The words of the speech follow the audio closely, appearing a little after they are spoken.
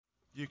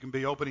You can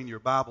be opening your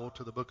Bible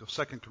to the book of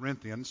 2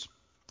 Corinthians,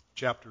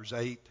 chapters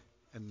 8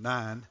 and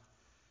 9.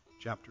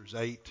 Chapters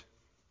 8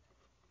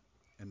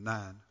 and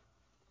 9.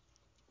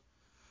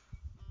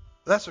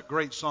 That's a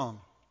great song.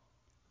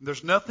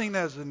 There's nothing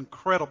as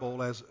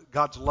incredible as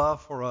God's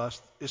love for us.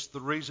 It's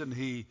the reason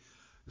He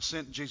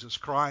sent Jesus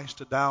Christ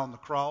to die on the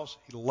cross.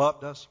 He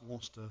loved us,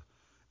 wants to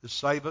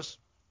save us.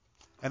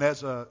 And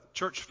as a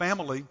church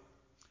family,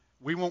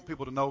 we want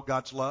people to know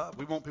God's love.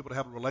 We want people to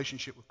have a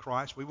relationship with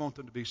Christ. We want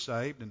them to be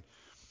saved.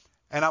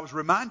 And I was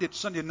reminded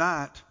Sunday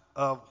night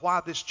of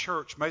why this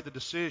church made the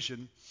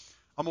decision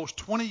almost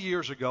 20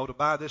 years ago to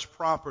buy this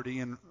property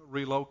and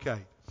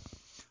relocate.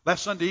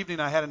 Last Sunday evening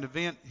I had an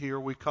event here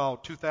we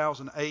called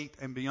 2008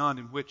 and Beyond,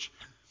 in which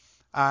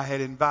I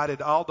had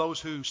invited all those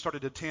who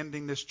started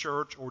attending this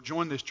church or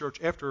joined this church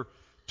after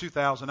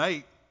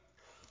 2008,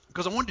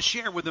 because I wanted to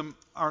share with them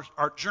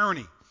our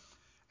journey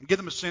and give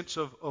them a sense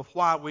of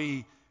why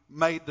we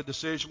made the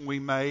decision we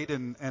made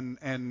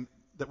and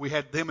that we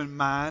had them in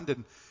mind.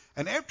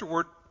 And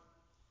afterward,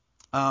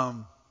 a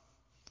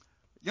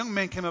young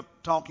man came up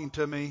talking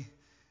to me.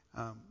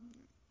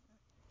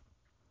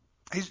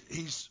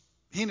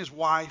 He and his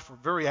wife are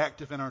very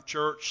active in our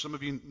church. Some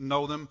of you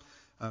know them,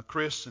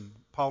 Chris and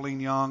Pauline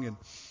Young, and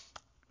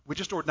we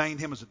just ordained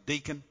him as a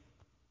deacon.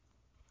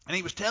 And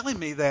he was telling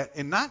me that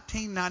in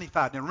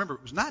 1995, now remember,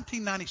 it was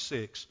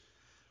 1996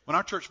 when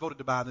our church voted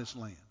to buy this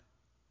land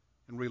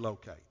and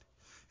relocate.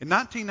 In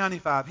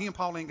 1995, he and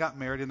Pauline got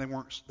married, and they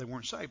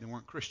weren't saved. They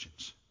weren't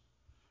Christians.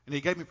 And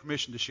he gave me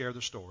permission to share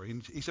the story.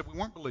 And he said we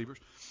weren't believers,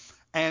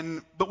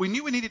 but we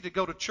knew we needed to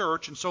go to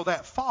church, and so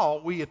that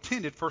fall we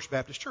attended First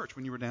Baptist Church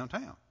when you were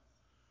downtown.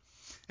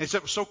 And he said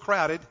it was so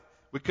crowded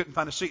we couldn't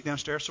find a seat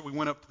downstairs, so we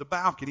went up to the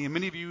balcony. And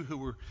many of you who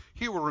were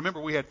here will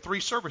remember we had 3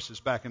 services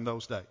back in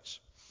those days.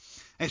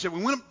 And he said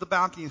we went up to the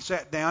balcony and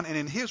sat down, and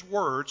in his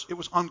words, it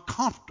was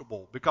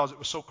uncomfortable because it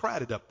was so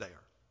crowded up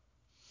there.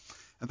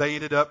 And they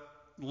ended up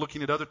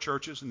looking at other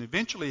churches and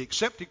eventually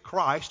accepted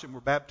Christ and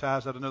were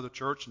baptized at another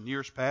church in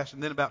years past.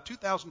 And then about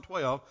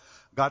 2012,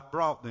 God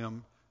brought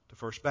them to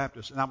First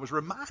Baptist. And I was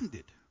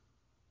reminded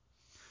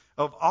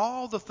of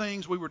all the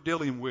things we were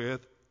dealing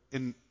with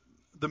in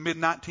the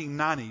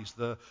mid-1990s,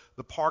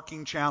 the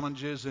parking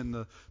challenges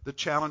and the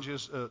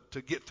challenges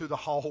to get through the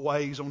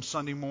hallways on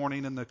Sunday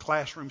morning, and the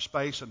classroom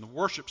space, and the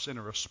worship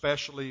center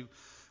especially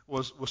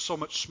was so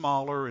much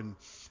smaller and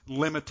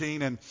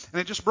limiting. And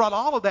it just brought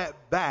all of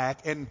that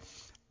back. And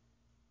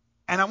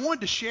I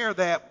wanted to share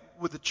that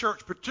with the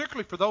church,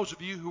 particularly for those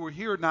of you who were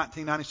here in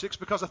 1996,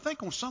 because I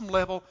think on some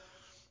level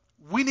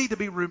we need to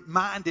be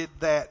reminded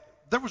that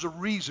there was a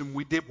reason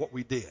we did what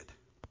we did.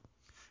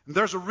 And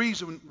there's a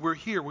reason we're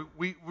here.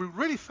 We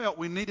really felt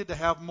we needed to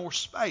have more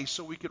space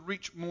so we could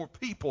reach more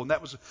people, and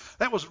that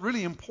was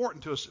really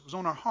important to us. It was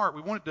on our heart.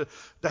 We wanted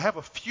to have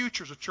a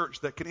future as a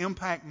church that could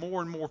impact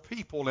more and more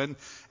people.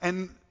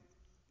 And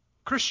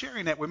Chris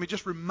sharing that with me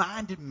just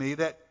reminded me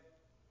that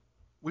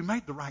we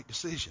made the right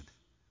decision.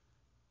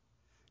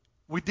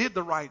 We did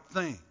the right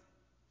thing.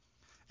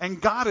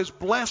 And God has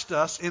blessed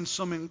us in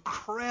some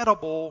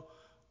incredible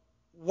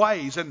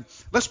ways. And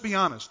let's be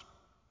honest,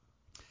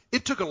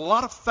 it took a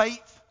lot of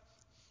faith,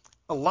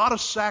 a lot of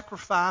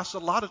sacrifice, a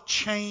lot of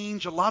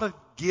change, a lot of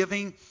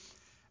giving.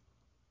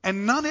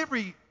 And not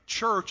every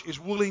church is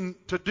willing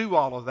to do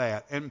all of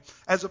that. And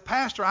as a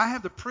pastor, I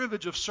have the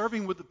privilege of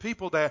serving with the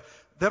people that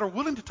are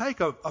willing to take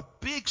a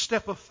big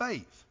step of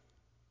faith,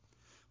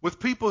 with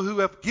people who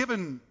have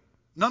given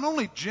not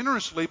only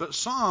generously, but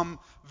some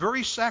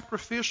very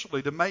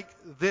sacrificially to make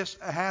this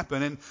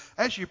happen. And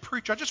as you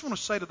preach, I just want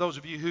to say to those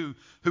of you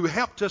who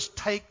helped us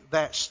take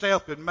that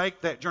step and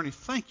make that journey,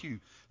 thank you.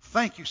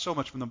 Thank you so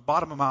much from the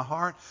bottom of my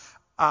heart.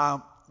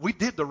 We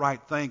did the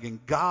right thing,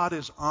 and God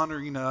is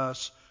honoring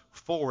us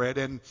for it.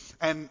 And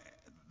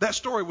that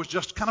story was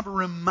just kind of a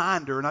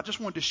reminder, and I just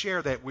wanted to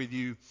share that with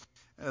you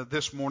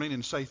this morning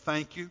and say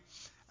thank you,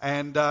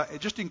 and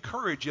just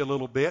encourage you a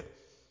little bit.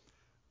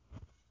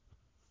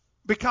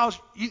 Because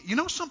you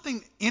know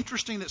something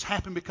interesting that's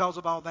happened because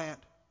of all that?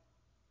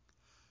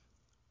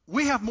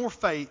 We have more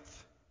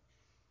faith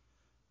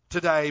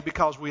today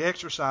because we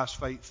exercise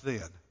faith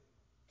then.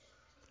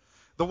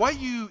 The way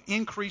you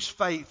increase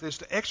faith is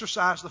to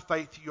exercise the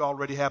faith you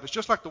already have. It's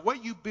just like the way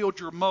you build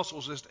your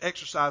muscles is to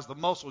exercise the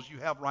muscles you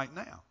have right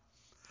now.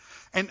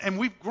 And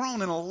we've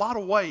grown in a lot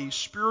of ways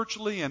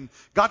spiritually, and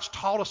God's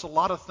taught us a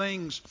lot of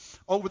things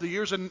over the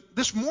years. And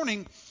this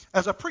morning,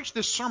 as I preach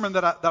this sermon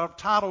that I've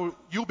titled,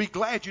 You'll Be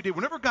Glad You Did.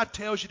 Whenever God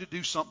tells you to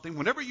do something,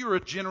 whenever you're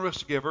a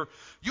generous giver,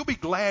 you'll be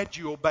glad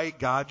you obey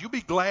God. You'll be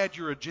glad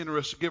you're a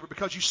generous giver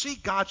because you see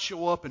God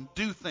show up and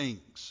do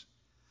things.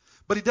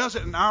 But He does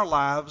it in our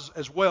lives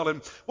as well.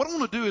 And what I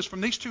want to do is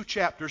from these 2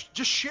 chapters,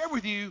 just share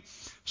with you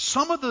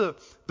some of the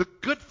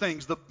good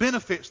things, the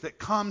benefits that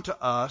come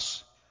to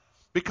us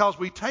because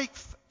we take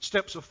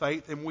steps of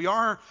faith and we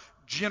are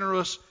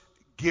generous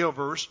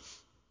givers.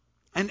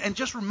 And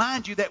just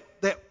remind you that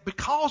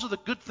because of the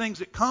good things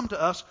that come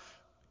to us,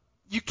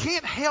 you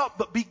can't help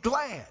but be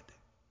glad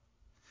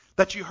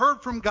that you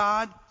heard from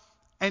God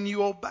and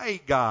you obey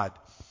God.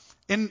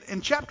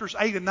 In chapters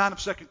 8 and 9 of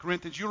 2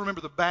 Corinthians, you'll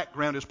remember the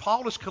background is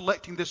Paul is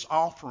collecting this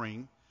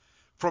offering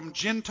from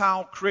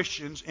Gentile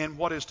Christians in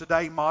what is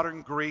today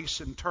modern Greece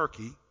and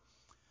Turkey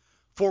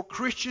for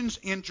Christians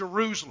in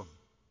Jerusalem.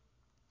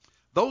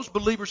 Those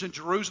believers in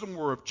Jerusalem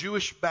were of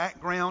Jewish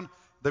background.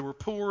 They were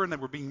poor and they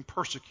were being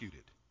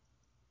persecuted.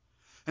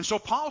 And so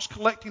Paul's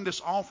collecting this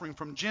offering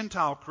from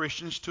Gentile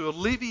Christians to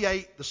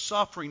alleviate the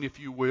suffering, if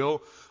you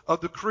will,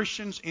 of the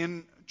Christians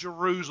in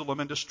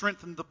Jerusalem and to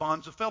strengthen the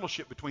bonds of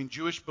fellowship between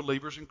Jewish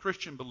believers and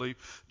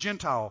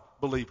Gentile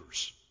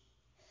believers.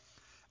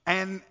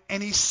 And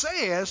he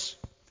says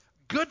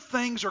good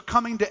things are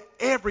coming to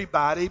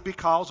everybody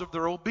because of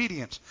their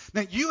obedience.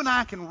 Now, you and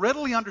I can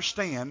readily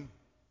understand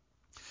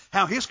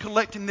how his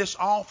collecting this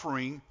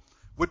offering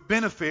would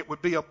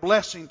be a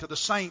blessing to the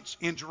saints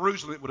in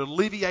Jerusalem. It would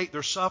alleviate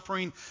their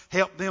suffering,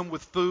 help them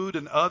with food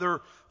and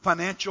other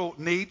financial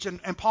needs.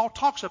 And Paul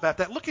talks about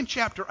that. Look in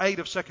chapter 8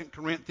 of 2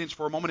 Corinthians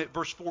for a moment at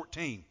verse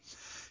 14.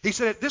 He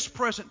said, at this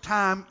present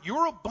time,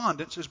 your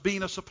abundance is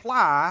being a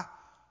supply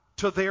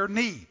to their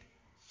need.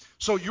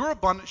 So your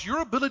abundance, your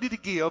ability to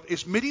give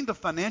is meeting the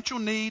financial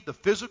need, the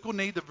physical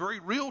need, the very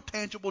real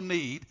tangible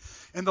need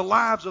in the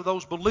lives of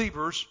those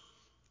believers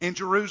in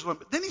Jerusalem.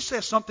 But then he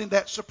says something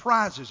that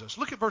surprises us.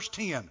 Look at verse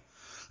 10.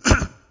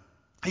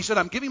 He said,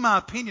 I'm giving my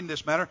opinion in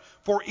this matter,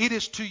 for it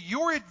is to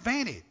your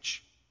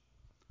advantage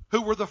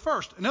who were the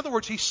first. In other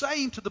words, he's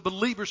saying to the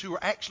believers who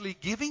are actually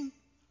giving,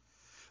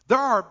 there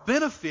are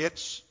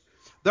benefits,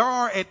 there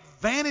are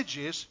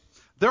advantages,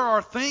 there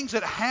are things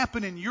that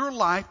happen in your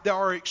life, there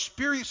are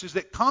experiences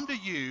that come to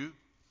you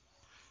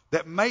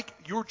that make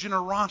your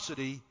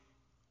generosity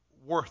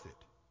worth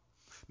it.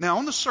 Now,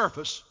 on the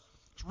surface,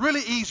 it's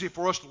really easy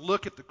for us to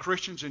look at the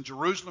Christians in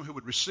Jerusalem who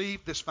would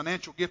receive this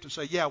financial gift and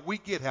say, yeah, we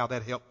get how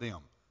that helped them.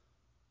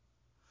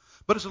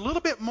 But it's a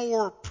little bit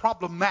more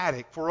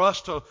problematic for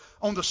us to,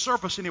 on the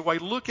surface anyway,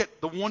 look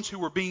at the ones who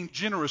were being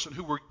generous and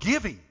who were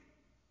giving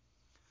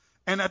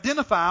and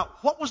identify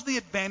what was the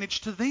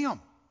advantage to them.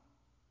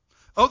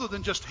 Other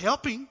than just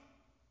helping,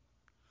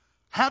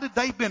 how did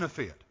they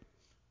benefit?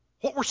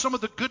 What were some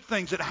of the good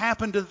things that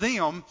happened to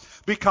them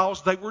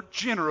because they were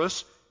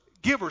generous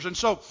givers? And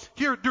so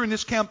here during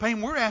this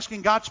campaign, we're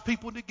asking God's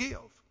people to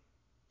give.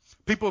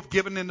 People have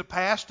given in the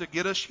past to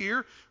get us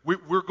here.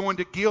 We're going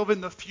to give in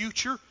the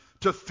future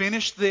to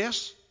finish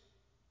this,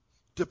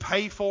 to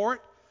pay for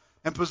it,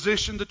 and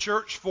position the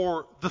church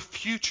for the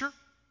future.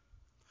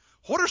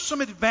 What are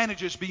some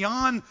advantages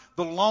beyond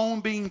the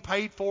loan being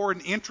paid for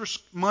and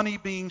interest money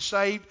being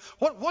saved?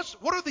 What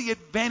are the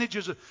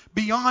advantages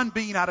beyond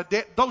being out of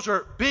debt? Those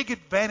are big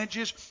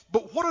advantages,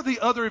 but what are the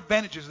other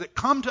advantages that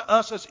come to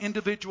us as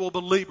individual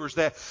believers,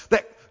 that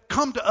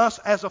come to us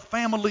as a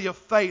family of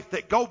faith,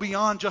 that go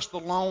beyond just the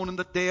loan and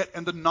the debt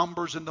and the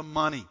numbers and the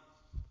money?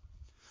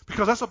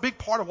 Because that's a big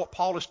part of what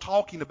Paul is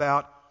talking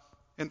about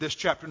in this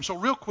chapter. And so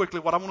real quickly,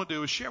 what I want to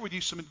do is share with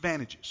you some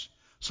advantages,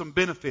 some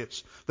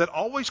benefits that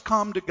always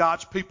come to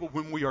God's people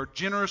when we are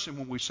generous and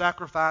when we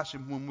sacrifice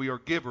and when we are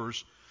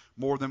givers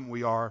more than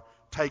we are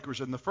takers.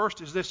 And the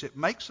first is this: it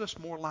makes us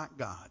more like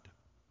God.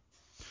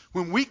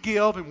 When we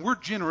give and we're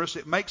generous,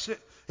 it makes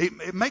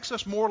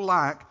us more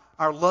like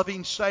our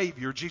loving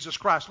Savior, Jesus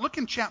Christ. Look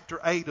in chapter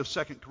 8 of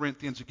 2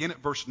 Corinthians again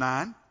at verse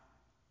 9.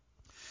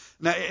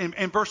 Now,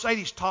 in verse 8,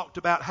 he's talked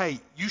about, hey,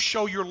 you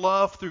show your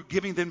love through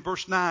giving. Then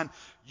verse 9,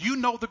 you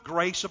know the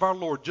grace of our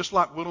Lord, just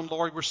like Will and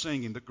Lori were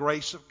singing, the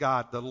grace of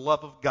God, the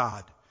love of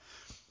God.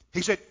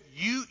 He said,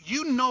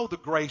 you know the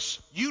grace,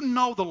 you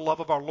know the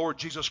love of our Lord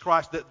Jesus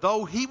Christ, that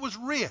though he was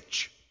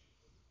rich,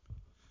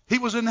 he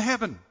was in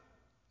heaven.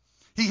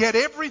 He had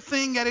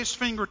everything at his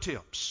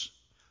fingertips.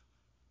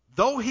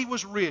 Though he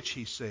was rich,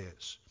 he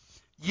says,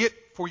 yet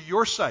for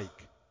your sake,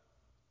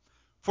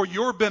 for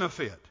your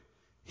benefit,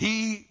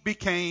 he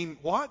became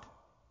what?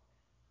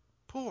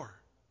 Poor.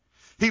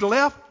 He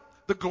left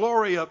the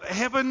glory of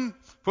heaven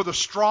for the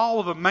straw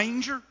of a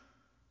manger.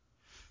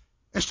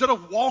 Instead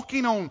of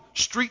walking on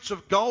streets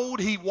of gold,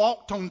 he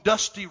walked on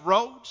dusty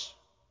roads.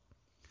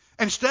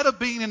 Instead of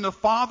being in the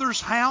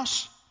Father's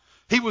house,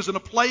 he was in a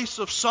place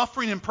of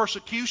suffering and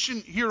persecution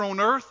here on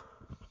earth.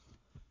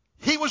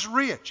 He was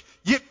rich.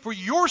 Yet for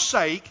your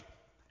sake,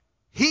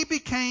 he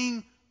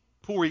became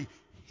poor.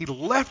 He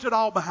left it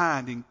all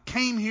behind and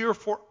came here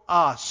for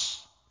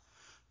us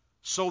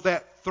so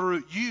that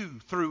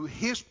through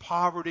his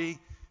poverty,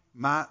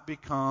 might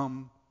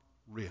become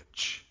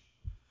rich.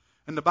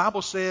 And the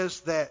Bible says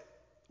that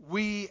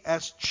we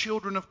as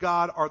children of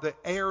God are the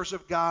heirs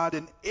of God,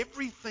 and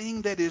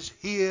everything that is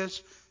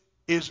his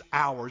is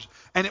ours.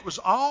 And it was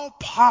all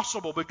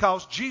possible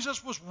because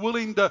Jesus was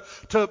willing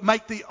to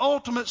make the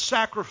ultimate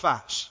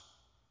sacrifice.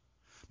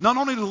 Not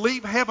only to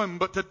leave heaven,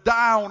 but to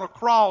die on a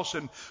cross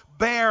and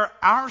bear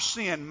our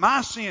sin,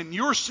 my sin,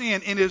 your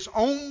sin in his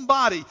own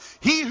body.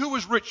 He who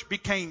was rich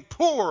became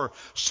poor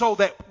so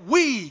that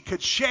we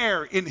could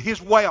share in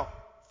his wealth.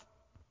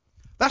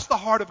 That's the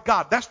heart of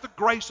God. That's the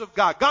grace of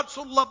God. God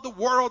so loved the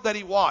world that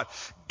he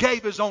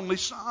gave his only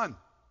son.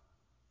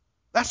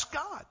 That's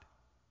God.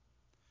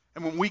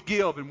 And when we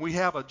give and we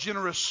have a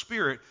generous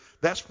spirit,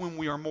 that's when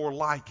we are more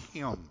like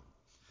Him.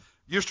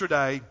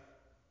 Yesterday,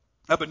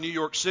 up in New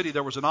York City,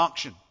 there was an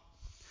auction.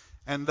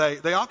 And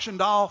they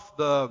auctioned off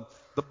the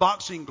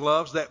boxing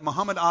gloves that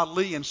Muhammad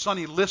Ali and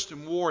Sonny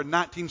Liston wore in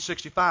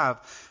 1965.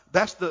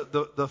 That's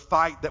the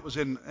fight that was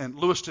in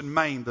Lewiston,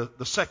 Maine,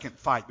 the second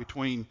fight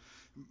between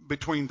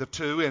the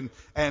two.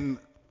 And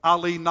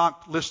Ali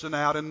knocked Liston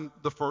out in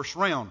the first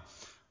round.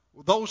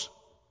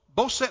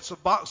 Both sets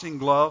of boxing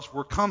gloves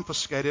were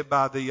confiscated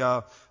by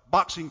the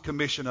boxing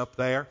commission up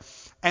there.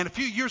 And a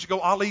few years ago,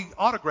 Ali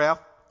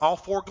autographed all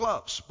 4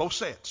 gloves, both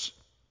sets.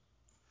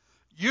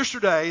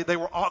 Yesterday, they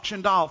were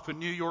auctioned off in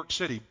New York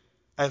City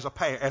as a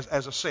pair,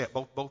 as a set,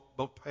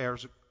 both pair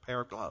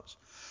of gloves.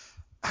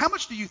 How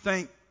much do you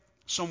think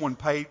someone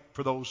paid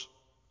for those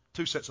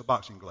 2 sets of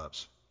boxing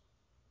gloves?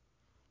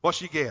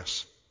 What's your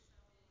guess?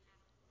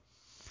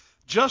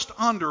 Just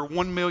under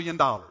 $1 million.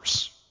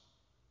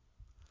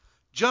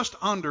 Just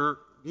under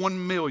 $1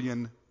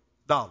 million.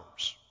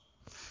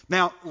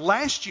 Now,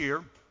 last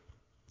year,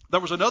 there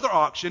was another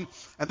auction,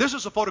 and this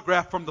is a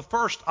photograph from the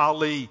first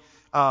Ali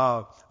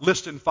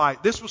Liston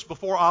fight. This was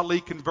before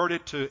Ali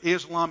converted to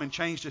Islam and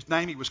changed his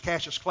name. He was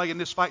Cassius Clay in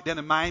this fight down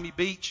in Miami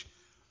Beach.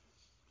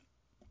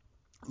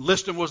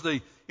 Liston was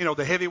the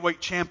heavyweight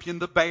champion,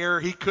 the bear.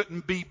 He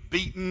couldn't be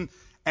beaten,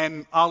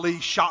 and Ali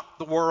shocked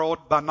the world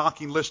by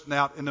knocking Liston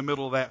out in the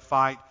middle of that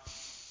fight.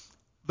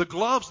 The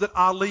gloves that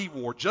Ali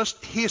wore,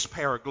 just his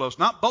pair of gloves,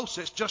 not both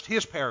sets, just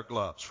his pair of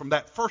gloves from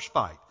that first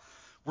fight,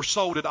 were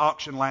sold at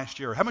auction last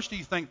year. How much do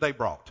you think they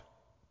brought?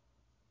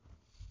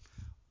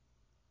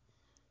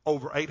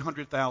 Over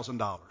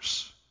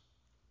 $800,000.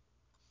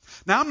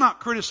 Now, I'm not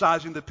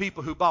criticizing the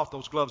people who bought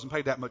those gloves and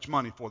paid that much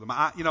money for them.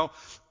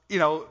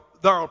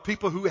 There are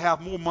people who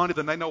have more money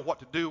than they know what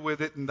to do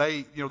with it, and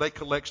they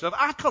collect stuff.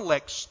 I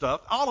collect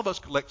stuff. All of us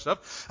collect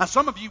stuff. And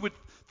some of you would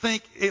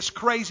think it's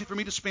crazy for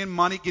me to spend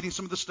money getting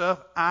some of the stuff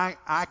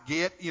I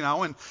get,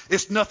 and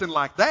it's nothing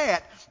like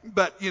that.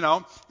 But,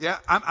 I'm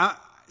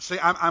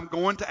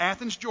going to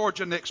Athens,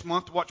 Georgia next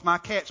month to watch my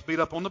Cats beat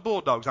up on the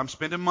Bulldogs. I'm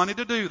spending money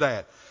to do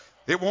that.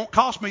 It won't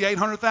cost me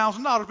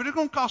 $800,000, but it's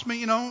going to cost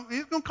me,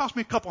 it's going to cost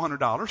me a couple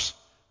 $100.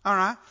 All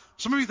right.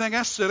 Some of you think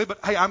that's silly, but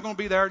hey, I'm going to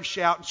be there and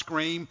shout and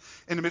scream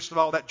in the midst of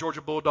all that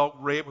Georgia Bulldog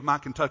red with my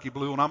Kentucky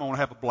blue, and I'm going to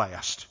have a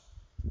blast.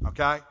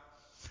 Okay?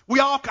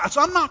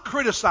 So I'm not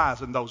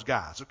criticizing those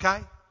guys, okay?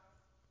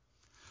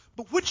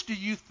 But which do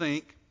you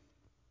think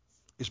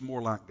is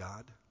more like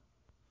God?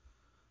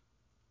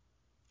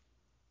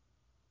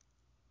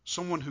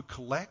 Someone who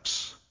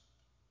collects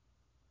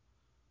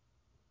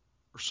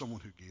or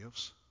someone who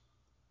gives?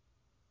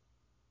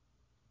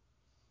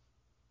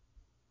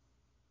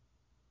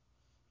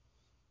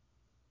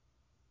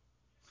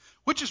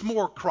 Which is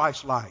more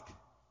Christ-like?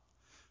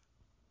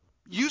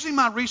 Using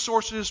my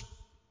resources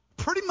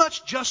pretty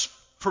much just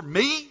for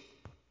me,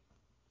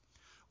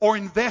 or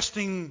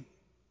investing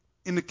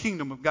in the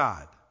kingdom of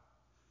God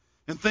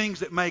and things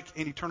that make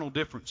an eternal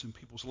difference in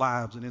people's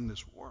lives and in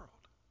this world?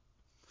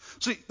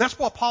 See, that's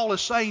what Paul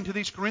is saying to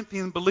these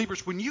Corinthian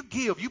believers. When you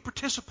give, you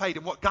participate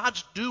in what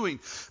God's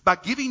doing by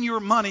giving your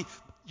money.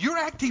 You're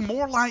acting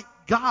more like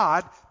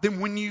God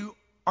than when you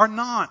are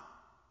not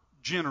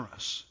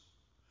generous.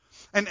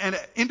 And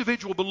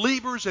individual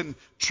believers and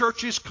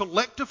churches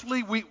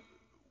collectively,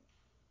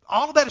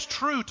 all of that is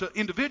true to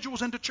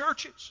individuals and to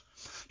churches.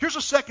 Here's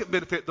a second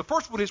benefit. The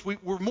first one is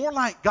we're more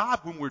like God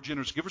when we're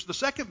generous givers. The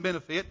second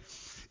benefit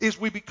is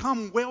we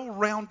become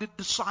well-rounded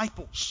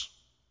disciples.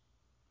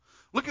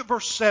 Look at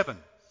verse 7.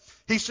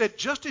 He said,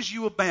 just as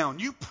you abound,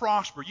 you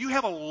prosper, you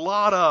have a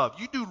lot of,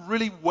 you do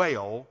really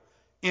well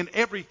in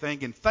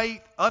everything, in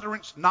faith,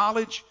 utterance,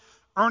 knowledge,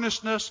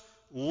 earnestness,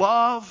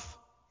 love.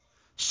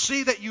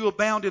 See that you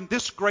abound in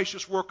this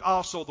gracious work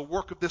also, the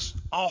work of this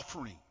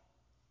offering.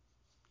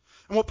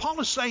 And what Paul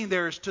is saying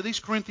there is to these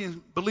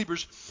Corinthian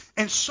believers,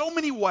 in so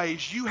many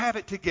ways you have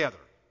it together.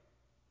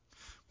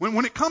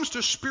 When it comes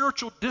to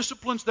spiritual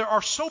disciplines, there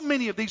are so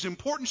many of these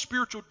important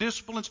spiritual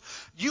disciplines.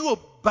 You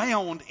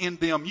abound in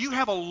them. You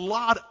have a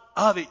lot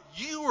of it.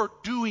 You are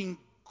doing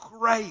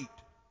great.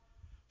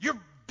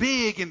 You're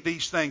big in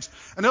these things.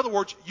 In other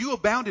words, you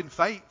abound in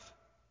faith.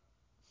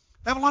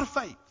 They have a lot of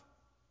faith.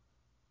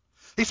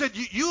 He said,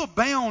 you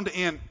abound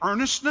in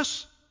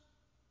earnestness.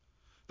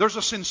 There's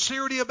a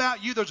sincerity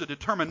about you. There's a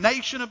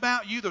determination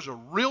about you. There's a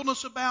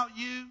realness about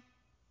you.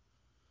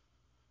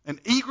 An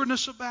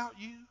eagerness about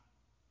you.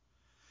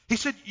 He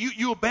said,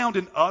 you abound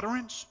in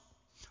utterance.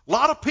 A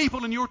lot of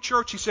people in your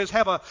church, he says,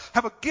 have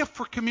a gift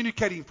for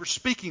communicating, for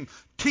speaking.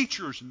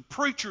 Teachers and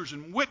preachers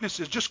and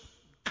witnesses, just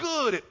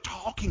good at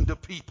talking to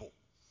people.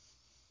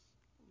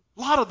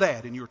 A lot of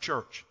that in your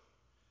church.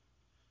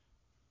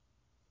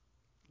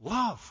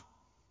 Love.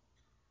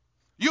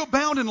 You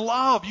abound in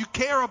love. You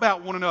care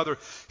about one another.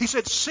 He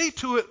said, see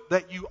to it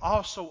that you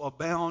also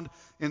abound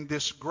in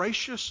this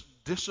gracious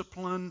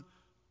discipline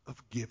of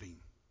giving.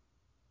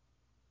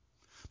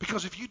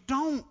 Because if you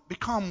don't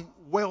become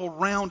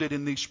well-rounded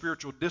in these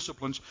spiritual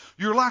disciplines,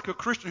 you're like a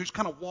Christian who's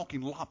kind of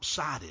walking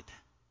lopsided.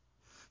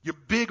 You're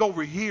big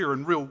over here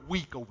and real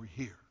weak over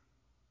here.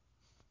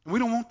 And we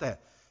don't want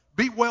that.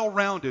 Be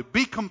well-rounded.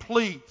 Be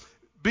complete.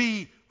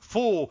 Be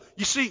full.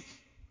 You see,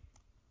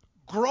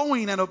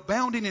 growing and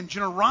abounding in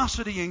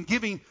generosity and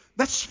giving,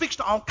 that speaks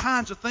to all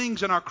kinds of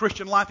things in our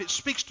Christian life. It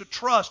speaks to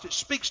trust. It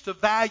speaks to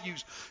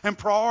values and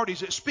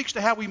priorities. It speaks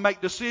to how we make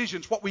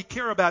decisions, what we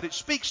care about. It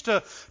speaks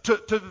to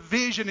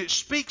vision. It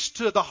speaks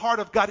to the heart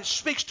of God. It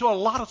speaks to a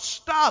lot of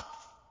stuff.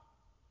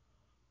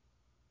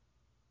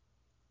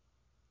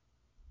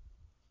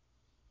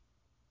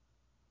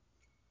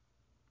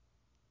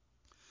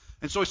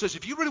 And so he says,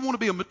 if you really want to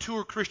be a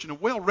mature Christian, a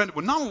well-rounded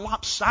one, not a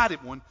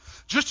lopsided one,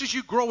 just as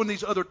you grow in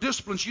these other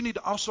disciplines, you need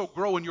to also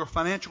grow in your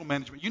financial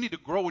management. You need to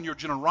grow in your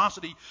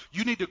generosity.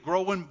 You need to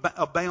grow and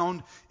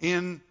abound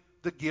in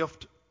the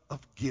gift of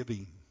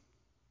giving.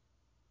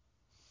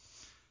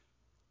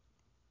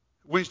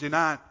 Wednesday,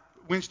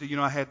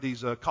 I had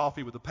these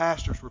coffee with the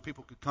pastors where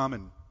people could come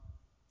and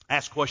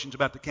ask questions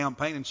about the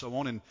campaign and so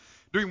on. And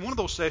during one of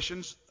those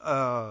sessions,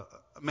 a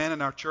man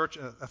in our church,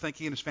 I think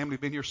he and his family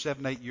have been here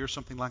 7, 8 years,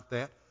 something like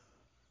that,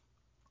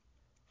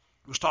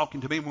 was talking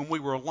to me. When we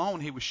were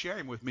alone, he was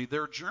sharing with me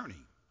their journey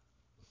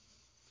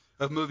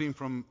of moving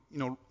from,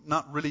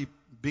 not really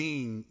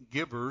being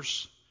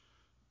givers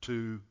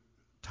to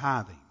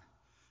tithing,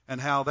 and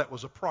how that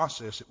was a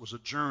process. It was a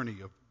journey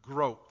of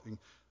growth and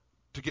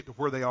to get to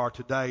where they are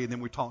today. And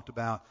then we talked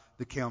about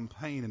the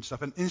campaign and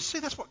stuff. And see,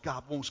 that's what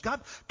God wants.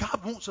 God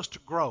wants us to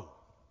grow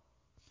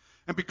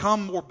and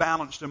become more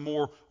balanced and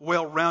more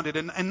well-rounded.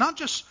 And not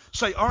just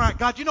say, all right,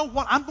 God, you know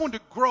what? I'm going to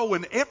grow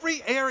in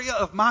every area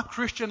of my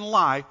Christian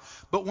life.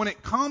 But when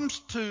it comes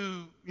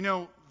to,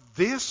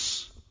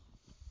 this,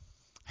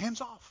 hands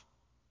off.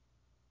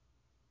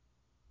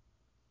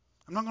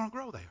 I'm not going to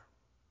grow there.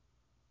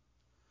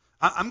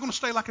 I'm going to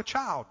stay like a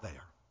child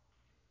there.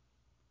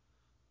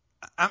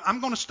 I'm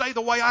going to stay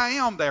the way I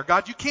am there.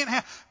 God, you can't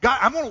have...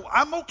 God,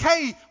 I'm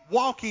okay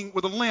walking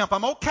with a limp.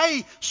 I'm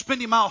okay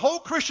spending my whole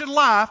Christian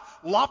life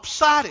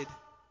lopsided.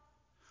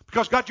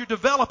 Because, God, you're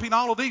developing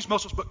all of these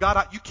muscles, but,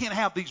 God, you can't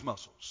have these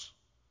muscles.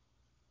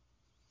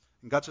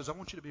 And God says, I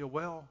want you to be a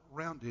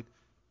well-rounded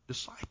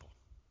disciple.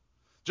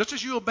 Just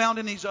as you abound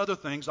in these other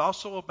things,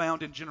 also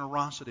abound in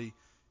generosity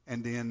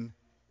and in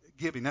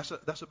giving. That's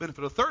a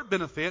benefit. A third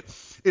benefit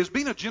is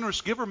being a generous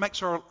giver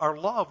makes our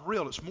love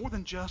real. It's more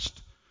than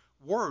just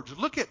words.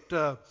 Look at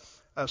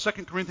 2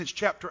 Corinthians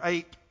chapter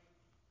 8,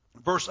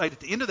 verse 8. At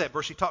the end of that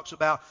verse, he talks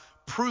about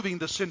proving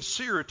the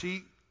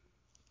sincerity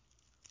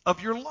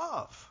of your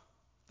love.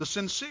 The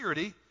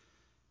sincerity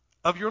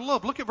of your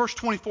love. Look at verse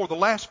 24, the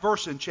last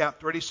verse in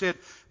chapter 8. He said,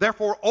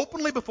 therefore,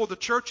 openly before the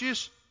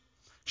churches,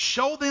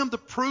 show them the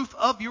proof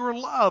of your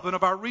love and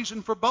of our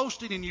reason for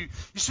boasting in you.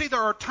 You see,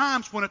 there are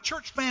times when a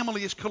church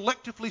family is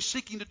collectively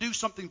seeking to do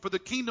something for the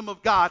kingdom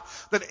of God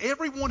that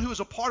everyone who is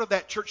a part of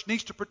that church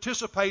needs to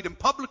participate and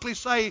publicly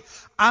say,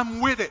 I'm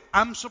with it,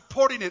 I'm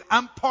supporting it,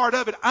 I'm part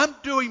of it, I'm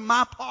doing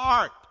my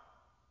part.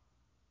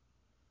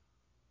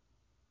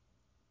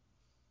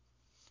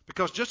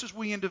 Because just as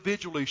we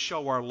individually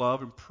show our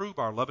love and prove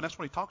our love, and that's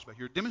what he talks about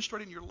here,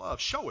 demonstrating your love,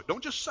 show it.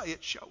 Don't just say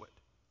it, show it.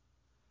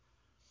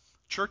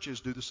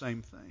 Churches do the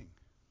same thing.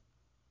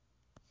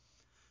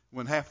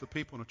 When half the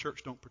people in a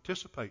church don't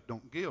participate,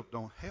 don't give,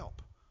 don't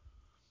help,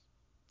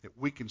 it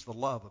weakens the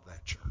love of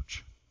that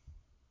church.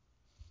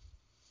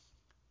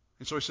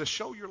 And so he says,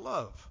 show your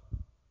love.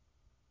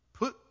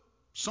 Put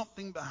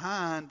something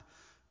behind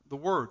the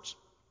words.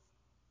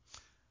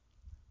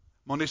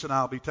 Moniz and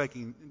I will be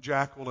taking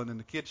Jacqueline and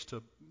the kids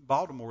to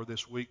Baltimore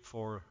this week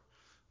for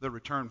the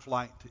return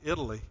flight to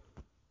Italy.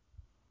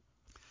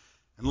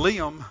 And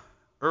Liam,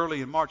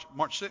 early in March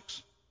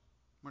 6th.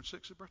 March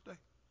 6th is his birthday?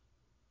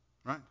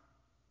 Right?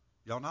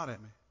 Y'all nod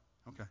at me.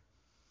 Okay.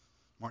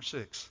 March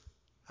 6th.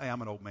 Hey,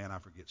 I'm an old man. I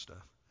forget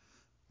stuff.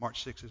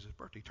 March 6th is his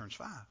birthday. He turns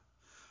 5.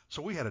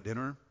 So we had a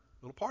dinner,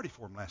 little party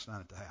for him last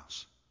night at the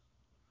house.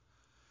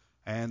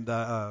 And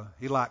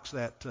he likes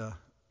that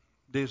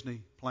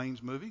Disney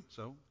Planes movie.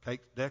 So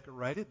cake's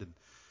decorated. And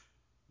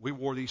we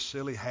wore these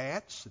silly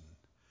hats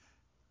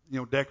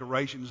and,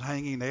 decorations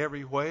hanging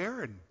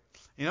everywhere. And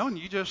and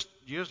you just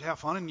have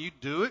fun and you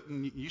do it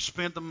and you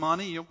spend the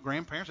money.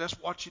 Grandparents, that's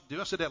what you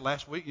do. I said that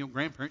last week.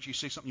 Grandparents, you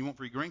see something you want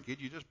for your grandkid,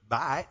 you just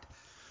buy it.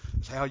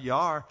 That's how you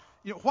are.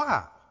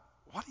 Why?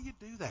 Why do you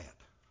do that?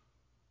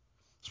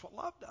 That's what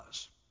love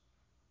does.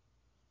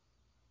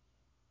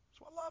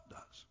 That's what love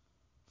does.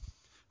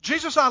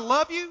 Jesus, I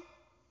love you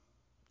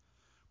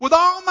with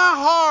all my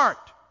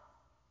heart,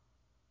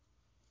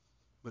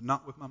 but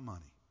not with my money.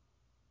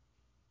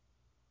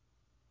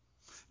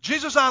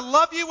 Jesus, I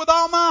love you with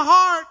all my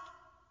heart,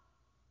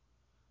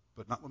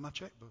 but not with my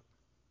checkbook.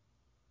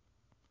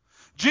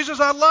 Jesus,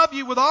 I love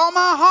you with all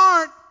my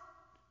heart,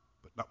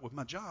 but not with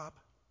my job,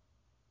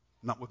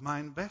 not with my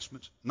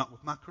investments, not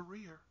with my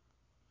career,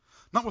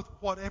 not with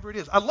whatever it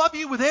is. I love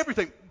you with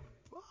everything,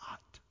 but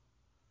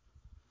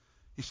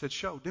he said,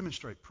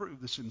 demonstrate, prove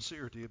the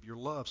sincerity of your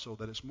love so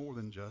that it's more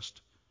than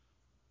just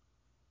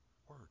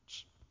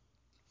words.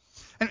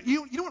 And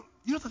you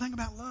know the thing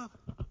about love?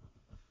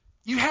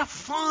 You have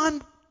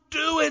fun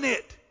doing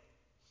it.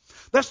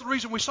 That's the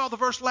reason we saw the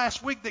verse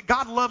last week that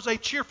God loves a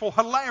cheerful,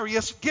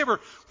 hilarious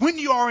giver. When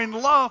you are in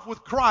love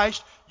with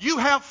Christ, you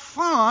have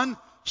fun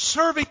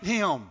serving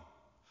Him.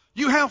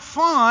 You have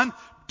fun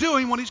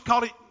doing what He's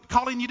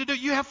calling you to do.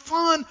 You have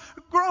fun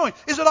growing.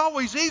 Is it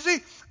always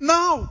easy?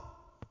 No.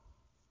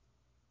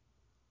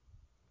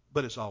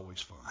 But it's always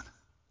fun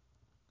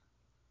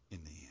in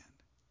the end.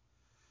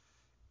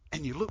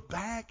 And you look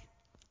back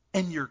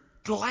and you're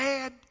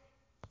glad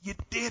you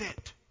did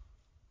it.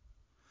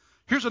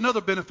 Here's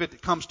another benefit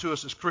that comes to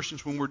us as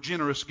Christians when we're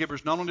generous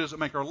givers. Not only does it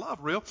make our love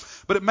real,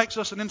 but it makes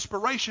us an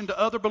inspiration to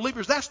other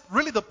believers. That's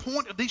really the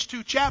point of these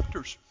two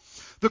chapters.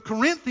 The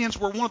Corinthians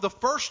were one of the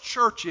first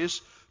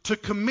churches to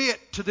commit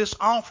to this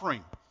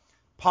offering.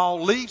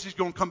 Paul leaves. He's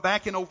going to come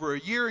back in over a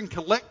year and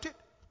collect it.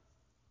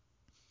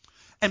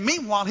 And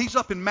meanwhile, he's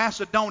up in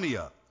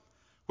Macedonia,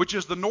 which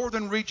is the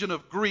northern region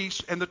of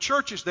Greece, and the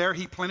churches there.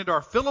 He planted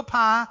our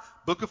Philippi,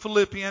 book of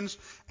Philippians,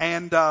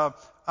 and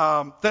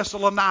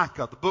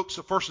Thessalonica, the books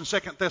of 1st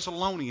and 2nd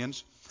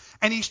Thessalonians.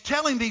 And he's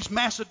telling these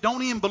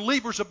Macedonian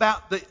believers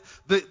about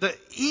the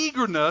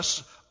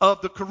eagerness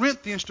of the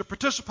Corinthians to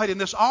participate in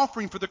this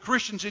offering for the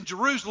Christians in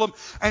Jerusalem.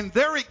 And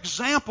their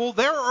example,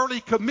 their early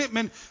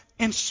commitment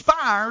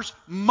inspires,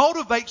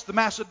 motivates the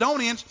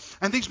Macedonians.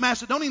 And these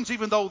Macedonians,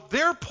 even though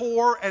they're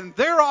poor and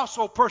they're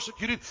also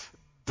persecuted,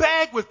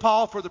 beg with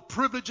Paul for the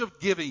privilege of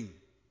giving.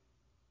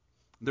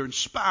 They're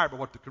inspired by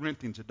what the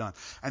Corinthians had done.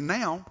 And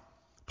now,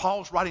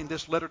 Paul's writing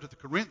this letter to the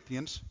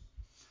Corinthians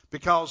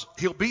because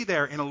he'll be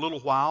there in a little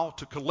while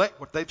to collect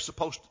what they've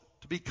supposed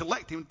to be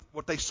collecting,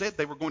 what they said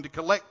they were going to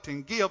collect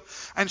and give.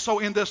 And so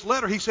in this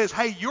letter he says,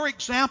 hey, your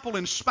example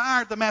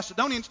inspired the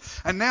Macedonians.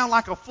 And now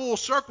like a full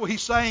circle,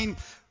 he's saying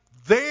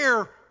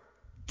their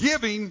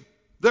giving,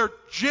 their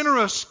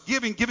generous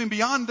giving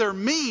beyond their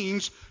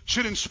means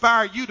should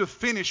inspire you to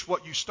finish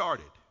what you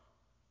started,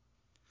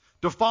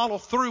 to follow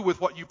through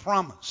with what you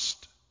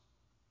promised.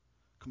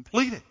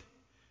 Complete it.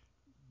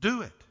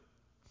 Do it.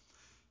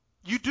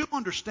 You do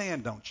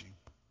understand, don't you,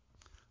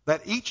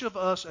 that each of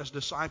us as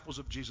disciples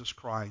of Jesus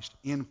Christ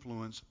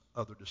influence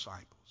other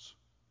disciples.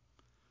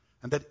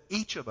 And that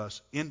each of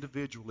us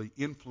individually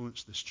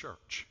influence this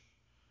church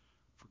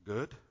for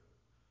good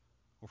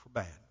or for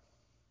bad.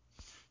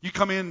 You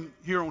come in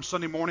here on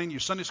Sunday morning, your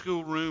Sunday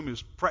school room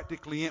is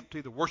practically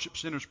empty, the worship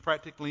center is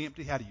practically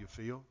empty. How do you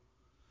feel?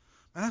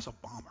 Man, that's a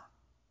bummer.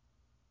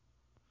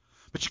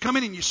 But you come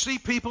in and you see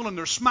people and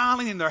they're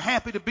smiling and they're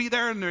happy to be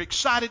there and they're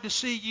excited to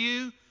see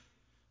you.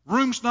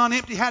 Room's not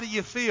empty. How do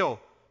you feel?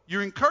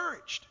 You're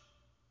encouraged.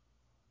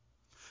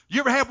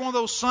 You ever have one of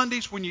those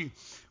Sundays when you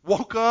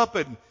woke up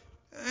and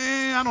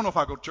I don't know if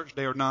I go to church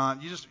today or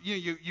not.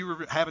 You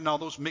were having all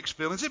those mixed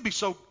feelings. It'd be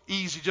so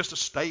easy just to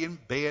stay in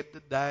bed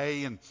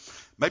today, and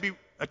maybe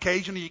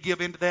occasionally you give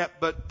in to that.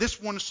 But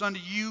this one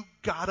Sunday you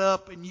got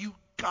up and you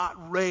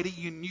got ready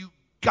and you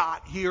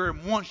got here,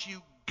 and once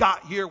you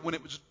got here, when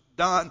it was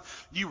done,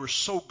 you were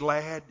so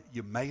glad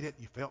you made it.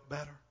 You felt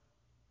better.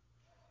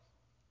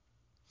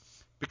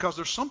 Because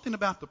there's something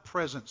about the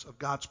presence of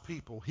God's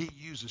people He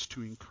uses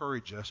to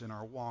encourage us in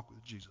our walk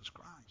with Jesus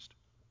Christ.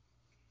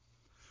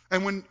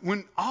 And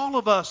when all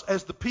of us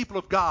as the people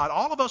of God,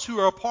 all of us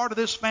who are a part of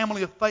this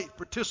family of faith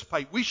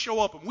participate, we show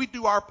up and we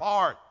do our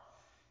part,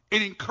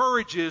 it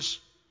encourages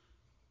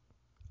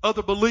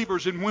other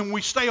believers. And when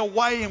we stay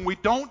away and we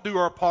don't do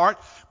our part,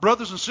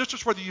 brothers and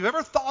sisters, whether you've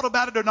ever thought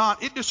about it or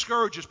not, it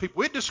discourages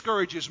people. It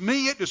discourages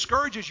me. It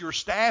discourages your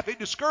staff. It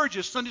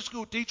discourages Sunday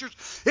school teachers.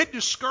 It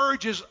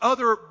discourages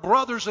other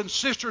brothers and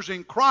sisters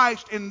in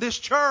Christ in this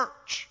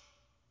church.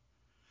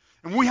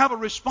 And we have a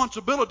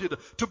responsibility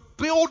to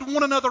build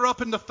one another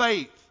up in the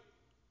faith,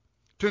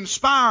 to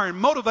inspire and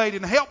motivate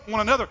and help one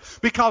another,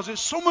 because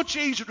it's so much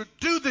easier to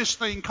do this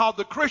thing called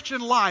the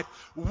Christian life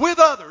with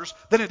others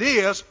than it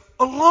is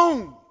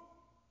alone.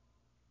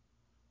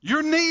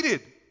 You're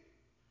needed.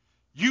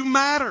 You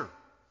matter.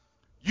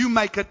 You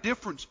make a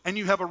difference, and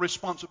you have a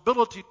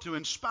responsibility to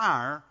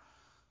inspire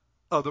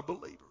other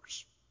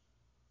believers.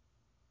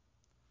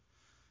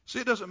 See,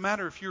 it doesn't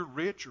matter if you're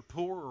rich or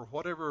poor or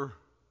whatever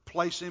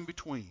place in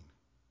between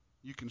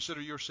you consider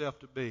yourself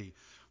to be.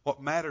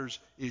 What matters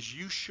is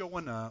you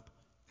showing up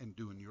and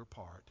doing your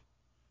part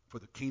for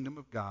the kingdom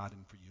of God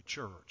and for your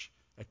church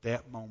at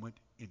that moment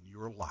in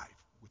your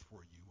life with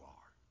where you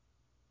are.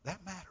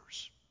 That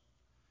matters.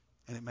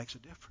 And it makes a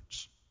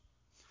difference.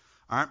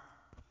 All right.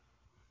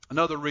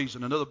 Another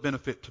reason, another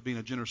benefit to being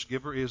a generous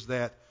giver is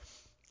that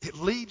it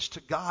leads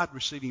to God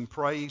receiving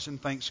praise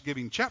and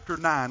thanksgiving. Chapter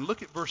 9,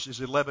 look at verses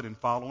 11 and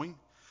following.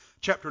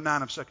 Chapter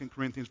 9 of 2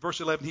 Corinthians,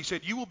 verse 11, he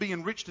said, you will be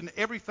enriched in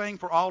everything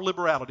for all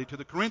liberality. To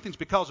the Corinthians,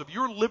 because of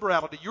your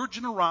liberality, your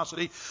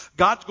generosity,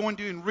 God's going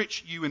to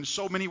enrich you in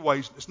so many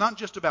ways. It's not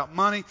just about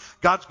money.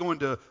 God's going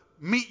to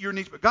meet your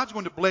needs, but God's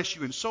going to bless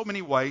you in so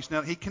many ways.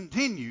 Now, he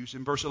continues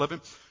in verse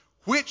 11,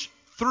 which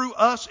through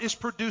us is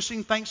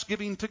producing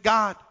thanksgiving to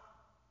God.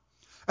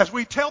 As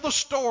we tell the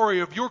story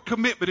of your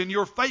commitment and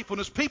your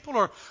faithfulness,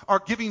 people are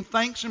giving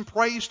thanks and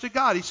praise to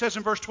God. He says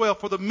in verse 12,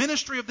 for the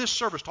ministry of this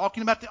service,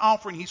 talking about the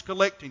offering he's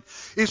collecting,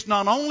 is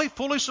not only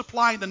fully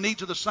supplying the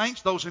needs of the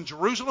saints, those in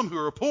Jerusalem who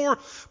are poor,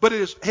 but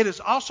it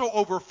is also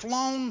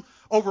overflowing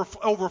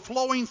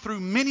through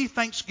many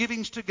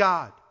thanksgivings to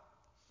God.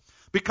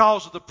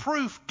 Because of the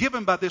proof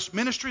given by this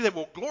ministry that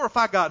will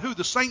glorify God. Who?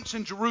 The saints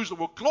in Jerusalem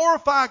will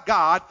glorify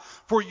God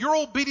for your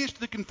obedience to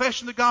the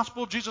confession of the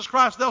gospel of Jesus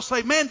Christ. They'll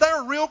say, man,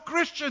 they're real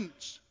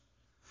Christians.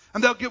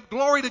 And they'll give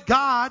glory to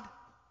God.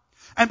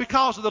 And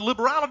because of the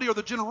liberality or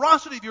the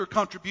generosity of your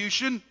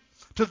contribution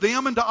to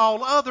them and to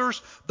all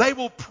others, they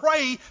will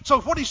pray. So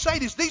what he's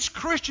saying is these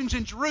Christians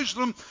in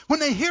Jerusalem, when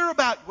they hear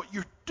about what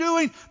you're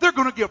doing, they're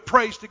going to give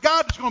praise to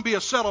God. There's going to be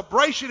a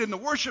celebration in the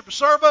worship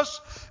service,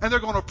 and they're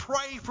going to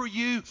pray for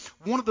you.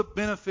 One of the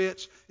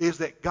benefits is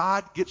that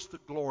God gets the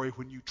glory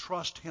when you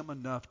trust him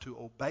enough to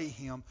obey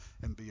him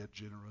and be a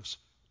generous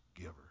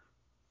giver.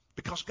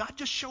 Because God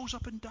just shows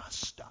up and does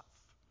stuff.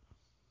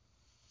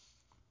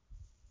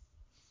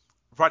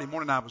 Friday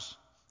morning I was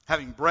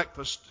having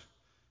breakfast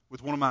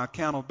with one of my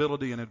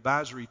accountability and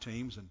advisory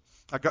teams, and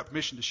I got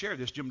permission to share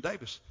this. Jim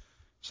Davis,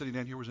 sitting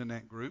down here, was in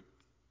that group.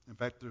 In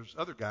fact, there's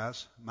other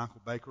guys. Michael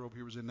Baker over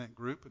here was in that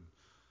group, and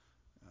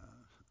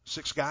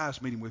 6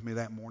 guys meeting with me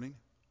that morning.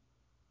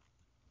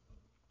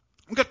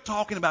 We got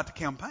talking about the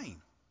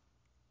campaign.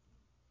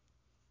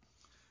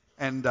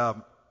 And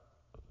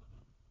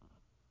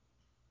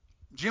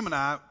Jim and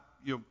I,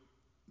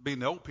 being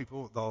the old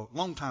people, the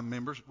longtime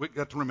members, we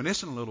got to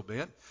reminiscing a little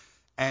bit.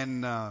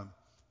 And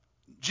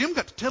Jim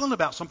got to telling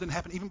about something that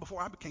happened even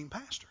before I became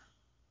pastor.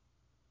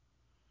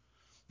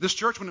 This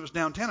church, when it was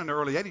downtown in the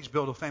early 80s,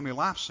 built a family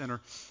life center,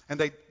 and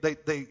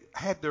they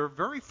had their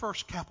very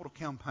first capital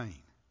campaign.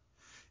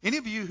 Any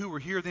of you who were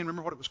here then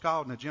remember what it was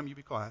called? Now, Jim, you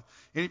be quiet.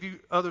 Any of you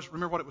others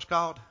remember what it was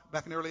called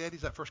back in the early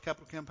 80s, that first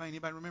capital campaign?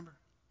 Anybody remember?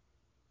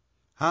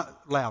 Huh?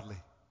 Loudly.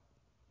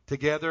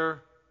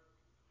 Together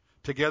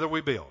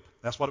we build.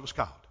 That's what it was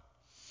called.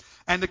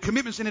 And the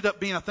commitments ended up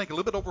being, I think, a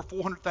little bit over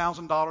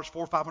 $400,000, $400,000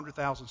 or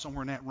 $500,000,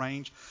 somewhere in that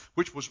range,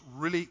 which was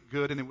really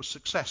good, and it was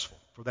successful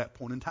for that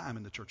point in time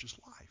in the church's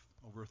life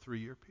over a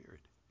 3-year period.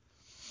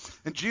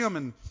 And Jim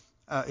and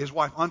his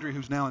wife, Andrea,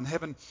 who's now in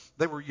heaven,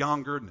 they were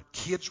younger, and the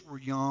kids were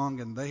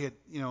young, and they had,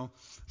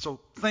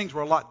 so things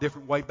were a lot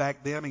different way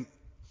back then. I mean,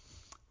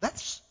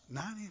 that's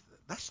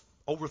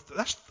over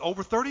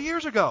 30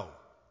 years ago,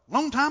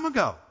 long time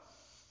ago.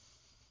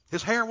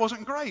 His hair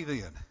wasn't gray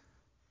then.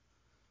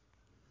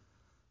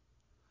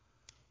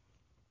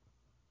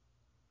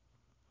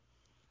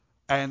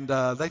 And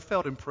they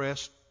felt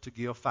impressed to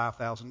give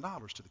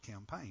 $5,000 to the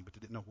campaign, but they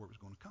didn't know where it was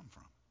going to come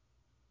from.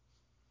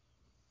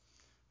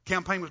 The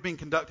campaign was being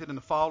conducted in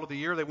the fall of the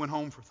year. They went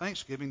home for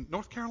Thanksgiving.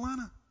 North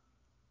Carolina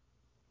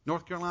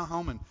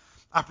home. And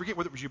I forget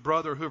whether it was your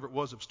brother or whoever it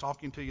was that was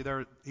talking to you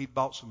there. He'd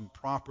bought some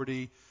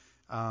property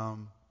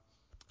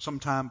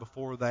sometime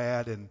before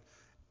that, and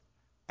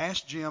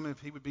asked Jim if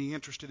he would be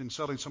interested in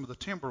selling some of the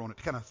timber on it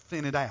to kind of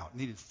thin it out. It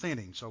needed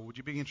thinning. So would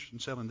you be interested in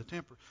selling some of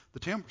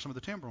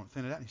the timber on it,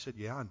 thin it out? And he said,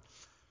 yeah. And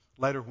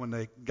later when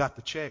they got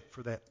the check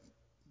for that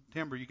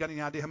timber, you got any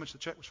idea how much the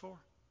check was for?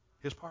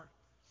 His part?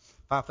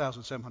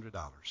 $5,700. Isn't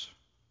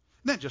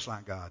that just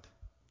like God?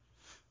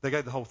 They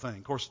gave the whole thing.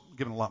 Of course,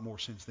 given a lot more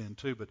since then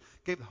too, but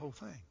gave the whole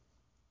thing.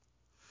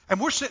 And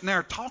we're sitting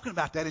there talking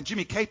about that, and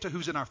Jimmy Cato,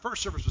 who's in our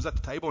first service, was at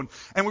the table,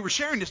 and we were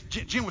sharing this.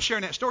 Jim was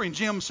sharing that story, and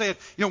Jim said,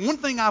 one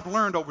thing I've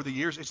learned over the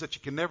years is that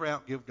you can never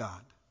outgive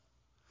God.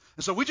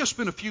 And so we just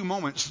spent a few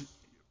moments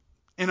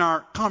in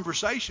our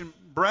conversation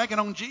bragging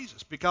on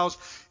Jesus, because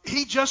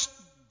he just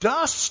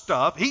does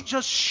stuff. He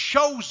just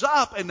shows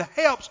up and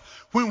helps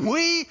when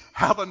we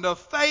have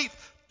enough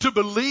faith to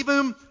believe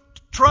him,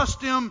 to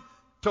trust him,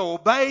 to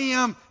obey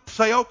him, to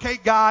say, okay,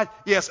 God,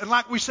 yes. And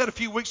like we said a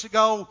few weeks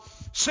ago,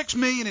 $6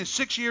 million in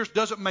 6 years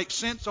doesn't make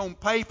sense on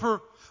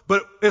paper,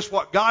 but it's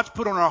what God's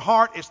put on our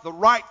heart. It's the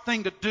right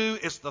thing to do.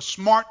 It's the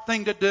smart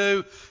thing to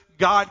do.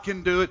 God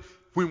can do it.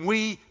 When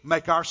we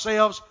make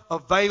ourselves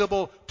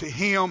available to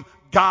him,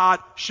 God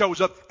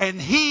shows up,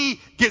 and he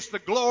gets the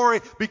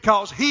glory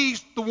because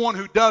he's the one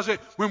who does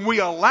it when we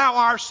allow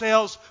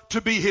ourselves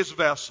to be his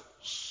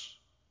vessels.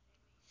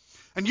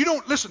 And you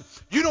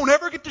don't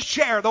ever get to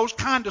share those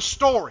kind of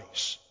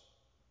stories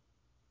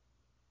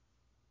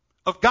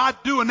of God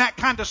doing that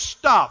kind of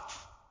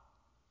stuff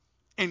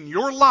in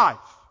your life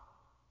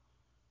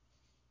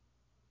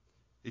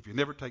if you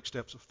never take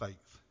steps of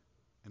faith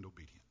and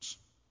obedience.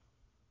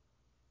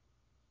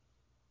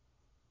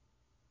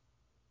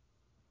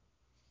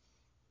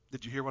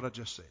 Did you hear what I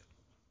just said?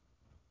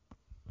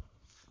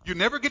 You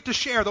never get to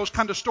share those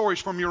kind of stories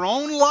from your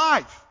own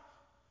life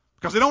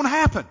because they don't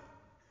happen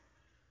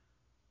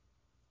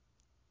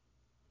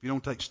if you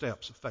don't take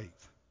steps of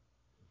faith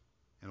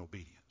and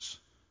obedience.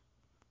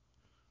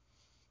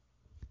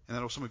 And I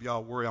know some of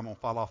y'all worry I'm going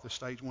to fall off this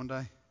stage one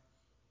day.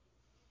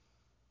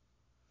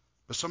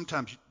 But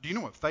sometimes, do you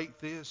know what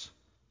faith is?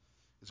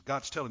 It's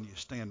God's telling you to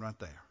stand right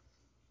there.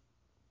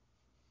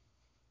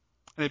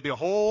 And it'd be a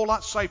whole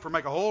lot safer,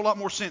 make a whole lot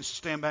more sense to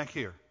stand back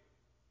here.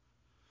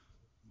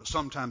 But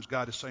sometimes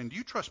God is saying, do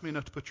you trust me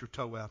enough to put your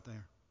toe out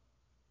there?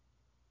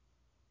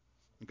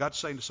 And God's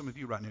saying to some of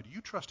you right now, do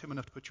you trust Him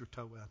enough to put your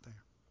toe out there?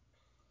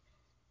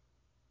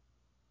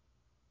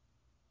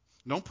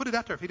 Don't put it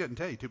out there if He doesn't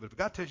tell you to, but if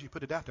God tells you to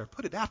put it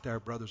out there,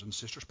 brothers and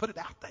sisters, put it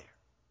out there.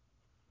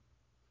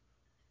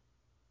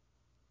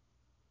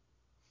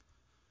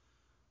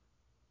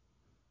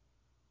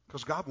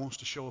 Because God wants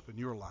to show up in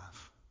your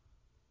life.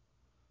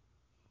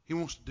 He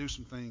wants to do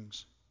some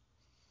things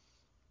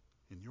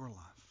in your life.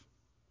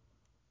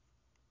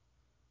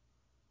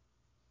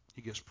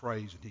 He gets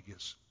praise and He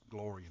gets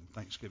glory and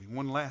thanksgiving.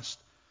 One last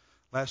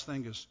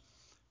thing is,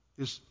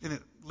 and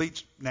it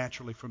leads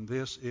naturally from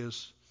this,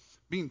 is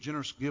being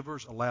generous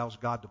givers allows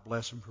God to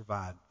bless and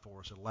provide for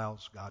us. It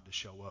allows God to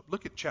show up.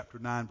 Look at chapter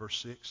 9, verse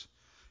 6.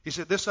 He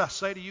said, this I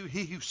say to you,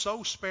 he who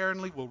sows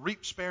sparingly will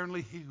reap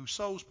sparingly. He who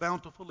sows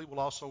bountifully will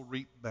also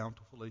reap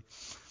bountifully.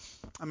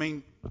 I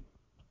mean,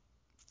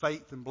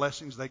 faith and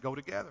blessings, they go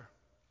together.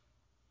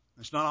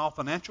 It's not all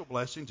financial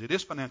blessings. It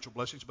is financial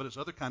blessings, but it's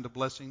other kind of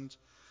blessings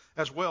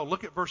as well.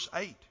 Look at verse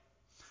 8.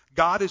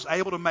 God is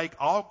able to make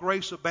all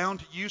grace abound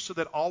to you so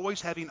that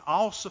always having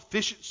all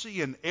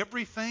sufficiency in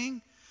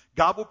everything,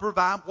 God will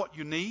provide what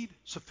you need,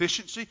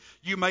 sufficiency.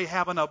 You may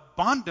have an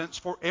abundance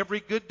for every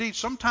good deed.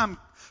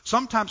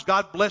 Sometimes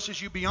God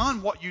blesses you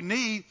beyond what you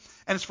need,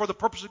 and it's for the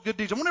purpose of good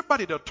deeds. I want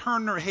everybody to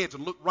turn their heads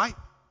and look right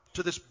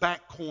to this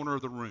back corner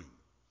of the room.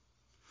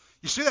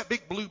 You see that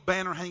big blue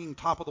banner hanging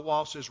top of the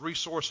wall says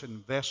resource and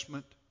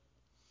investment?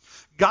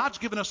 God's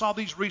given us all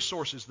these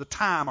resources, the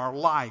time, our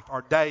life,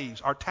 our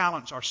days, our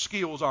talents, our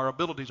skills, our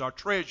abilities, our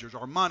treasures,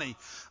 our money,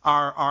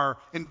 our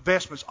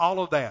investments,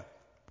 all of that.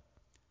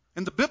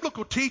 And the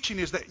biblical teaching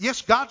is that,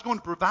 yes, God's going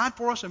to provide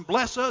for us and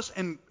bless us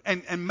and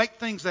make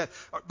things that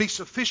be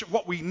sufficient,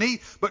 what we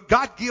need. But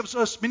God gives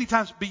us many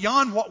times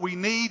beyond what we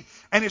need.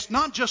 And it's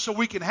not just so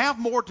we can have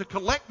more, to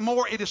collect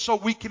more. It is so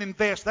we can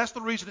invest. That's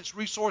the reason it's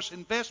resource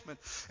investment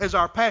as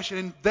our passion.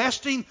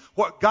 Investing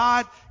what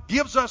God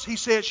gives us. He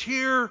says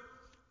here,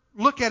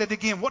 look at it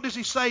again. What does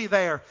He say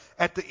there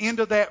at the end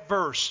of that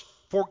verse?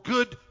 For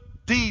good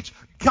deeds.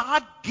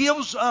 God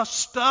gives us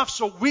stuff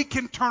so we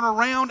can turn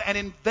around and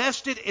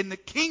invest it in the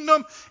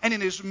kingdom and in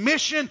His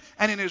mission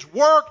and in His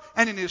work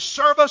and in His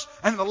service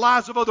and in the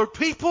lives of other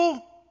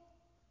people.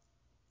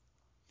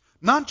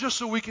 Not just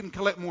so we can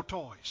collect more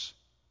toys.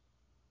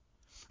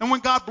 And when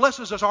God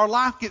blesses us, our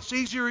life gets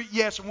easier,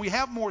 yes, and we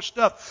have more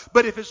stuff.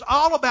 But if it's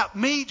all about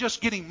me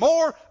just getting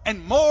more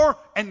and more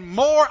and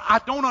more,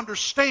 I don't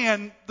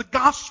understand the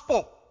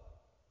gospel.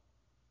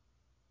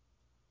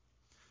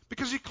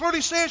 Because He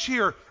clearly says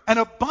here, an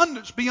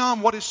abundance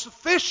beyond what is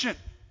sufficient.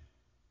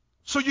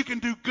 So you can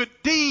do good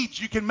deeds.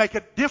 You can make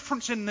a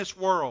difference in this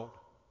world.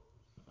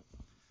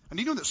 And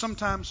you know that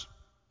sometimes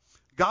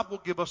God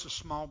will give us a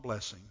small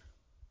blessing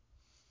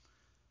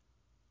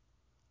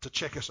to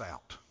check us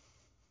out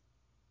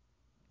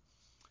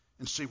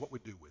and see what we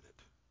do with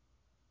it.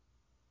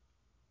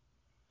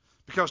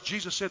 Because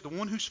Jesus said the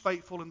one who's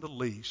faithful in the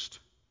least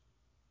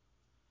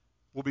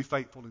will be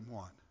faithful in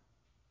what?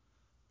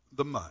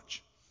 The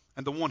much.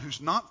 And the one who's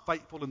not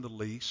faithful in the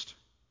least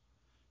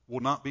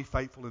will not be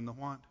faithful in the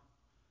what?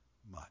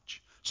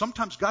 Much.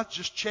 Sometimes God's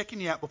just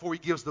checking you out before He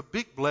gives the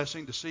big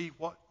blessing to see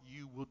what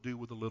you will do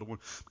with the little one.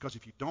 Because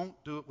if you don't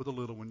do it with the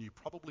little one, you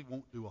probably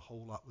won't do a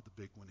whole lot with the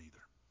big one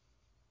either.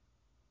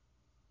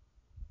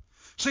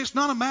 See, it's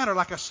not a matter,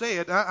 like I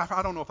said,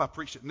 I don't know if I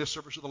preached it in this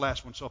service or the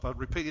last one, so if I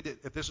repeated it,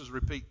 if this is a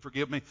repeat,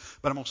 forgive me,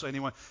 but I'm going to say it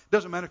anyway. It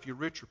doesn't matter if you're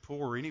rich or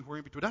poor or anywhere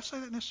in between. Did I say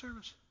that in this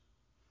service?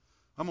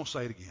 I'm going to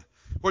say it again.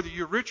 Whether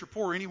you're rich or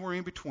poor or anywhere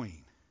in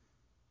between,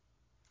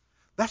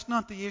 that's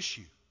not the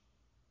issue.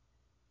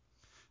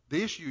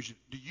 The issue is,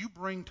 do you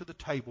bring to the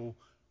table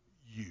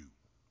you?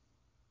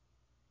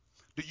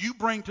 Do you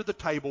bring to the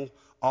table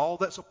all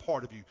that's a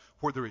part of you,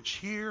 whether it's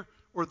here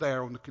or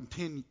there on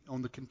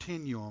the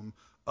continuum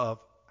of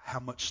how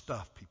much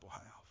stuff people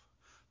have?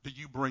 Do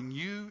you bring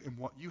you and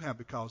what you have?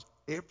 Because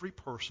every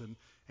person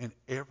and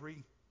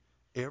every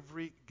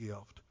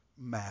gift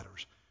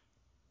matters.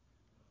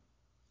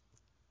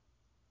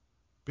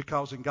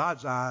 Because in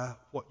God's eye,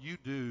 what you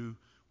do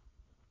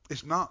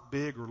is not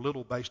big or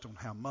little based on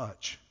how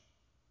much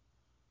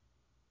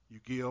you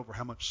give or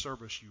how much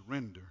service you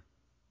render.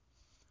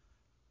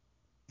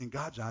 In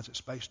God's eyes,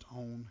 it's based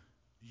on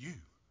you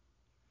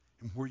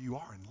and where you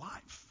are in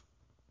life.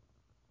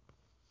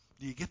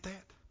 Do you get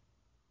that?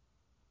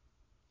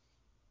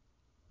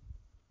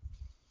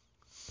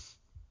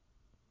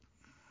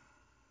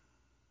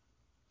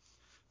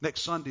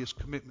 Next Sunday is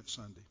Commitment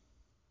Sunday.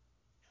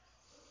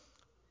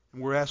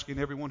 And we're asking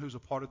everyone who's a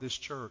part of this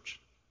church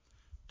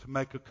to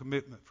make a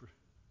commitment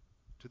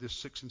to this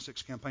 6 and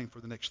 6 campaign for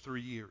the next 3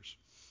 years.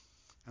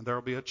 And there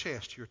will be a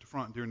chest here at the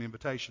front during the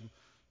invitation.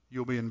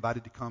 You'll be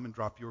invited to come and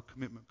drop your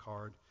commitment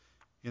card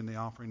in the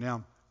offering. Now,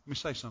 let me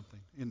say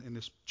something in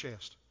this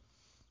chest.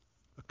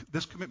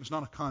 This commitment is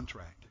not a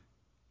contract.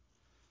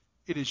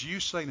 It is you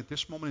saying at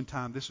this moment in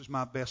time, this is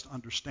my best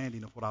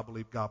understanding of what I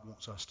believe God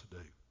wants us to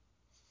do.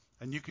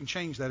 And you can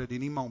change that at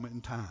any moment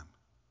in time.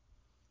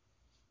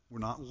 We're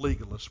not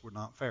legalists. We're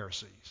not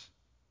Pharisees.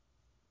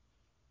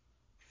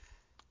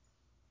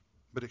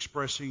 But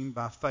expressing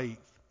by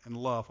faith and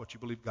love what you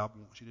believe God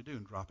wants you to do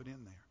and drop it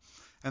in there.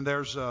 And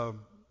there's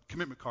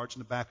commitment cards in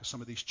the back of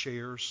some of these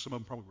chairs. Some of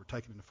them probably were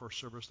taken in the first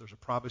service. There's a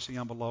privacy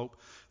envelope.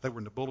 They were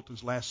in the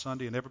bulletins last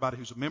Sunday. And everybody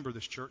who's a member of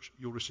this church,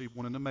 you'll receive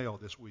one in the mail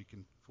this week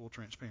in full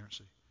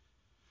transparency.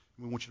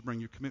 We want you to bring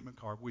your commitment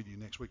card with you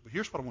next week. But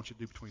here's what I want you to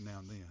do between now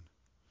and then.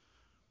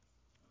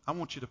 I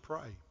want you to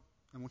pray.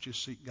 I want you to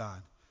seek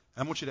God.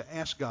 I want you to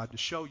ask God to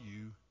show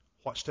you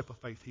what step of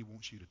faith He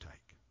wants you to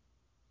take.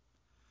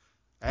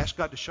 Ask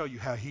God to show you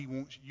how He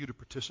wants you to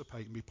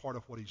participate and be part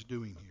of what He's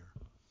doing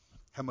here.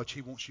 How much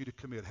He wants you to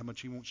commit. How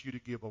much He wants you to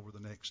give over the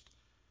next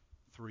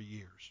 3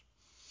 years.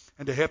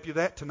 And to help you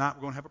that, tonight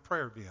we're going to have a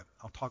prayer event.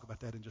 I'll talk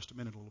about that in just a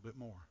minute a little bit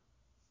more.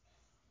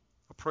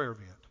 A prayer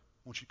event.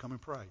 I want you to come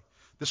and pray.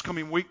 This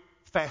coming week,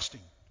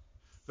 fasting.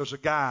 There's a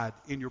guide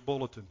in your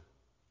bulletin.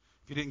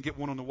 If you didn't get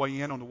one on the way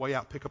in, on the way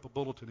out, pick up a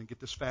bulletin and get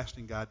this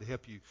fasting guide to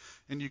help you.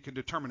 And you can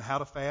determine how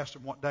to fast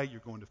and what day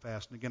you're going to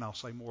fast. And again, I'll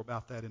say more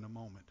about that in a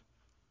moment.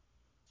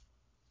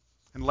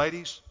 And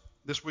ladies,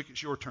 this week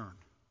it's your turn.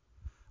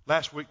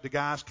 Last week the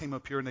guys came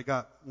up here and they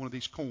got one of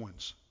these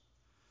coins.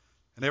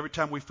 And every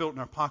time we fill it in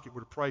our pocket,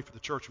 we're to pray for the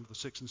church and for the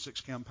 6 and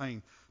 6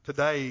 campaign.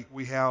 Today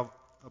we have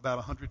about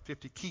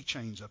 150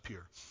 keychains up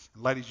here.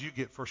 And ladies, you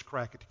get first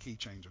crack at the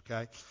keychains,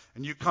 okay?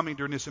 And you coming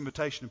during this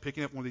invitation and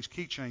picking up one of these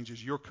keychains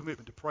is your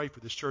commitment to pray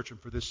for this church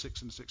and for this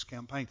 6 and 6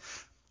 campaign.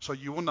 So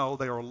you will know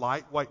they are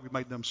lightweight. We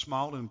made them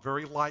small and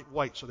very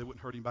lightweight so they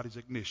wouldn't hurt anybody's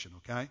ignition,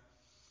 okay?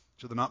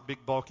 So they're not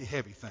big, bulky,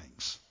 heavy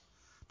things.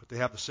 But they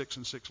have the 6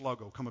 and 6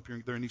 logo. Come up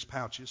here. They're in these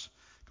pouches.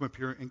 Come up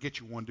here and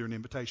get you one during the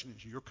invitation.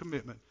 It's your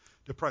commitment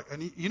to pray.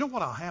 And you know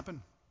what will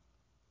happen?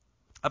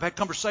 I've had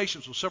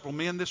conversations with several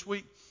men this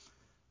week.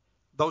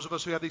 Those of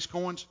us who have these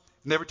coins,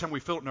 and every time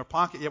we fill it in our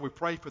pocket, we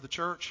pray for the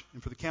church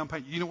and for the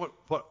campaign. You know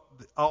what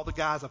all the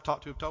guys I've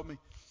talked to have told me?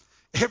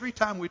 Every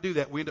time we do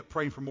that, we end up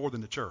praying for more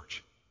than the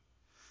church.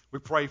 We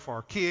pray for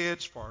our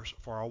kids, for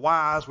our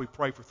wives. We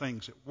pray for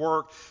things at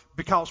work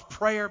because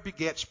prayer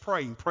begets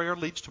praying. Prayer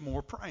leads to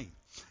more praying.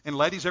 And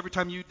ladies, every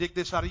time you dig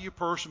this out of your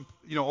purse and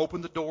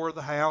open the door of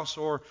the house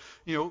or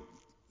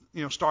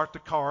start the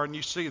car and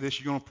you see this,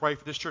 you're going to pray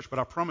for this church. But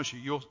I promise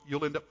you,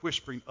 you'll end up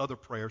whispering other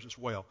prayers as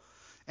well.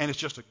 And it's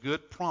just a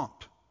good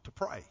prompt to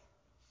pray.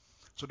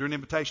 So during the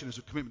invitation is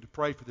a commitment to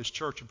pray for this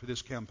church and for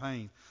this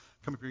campaign.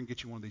 Come up here and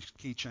get you one of these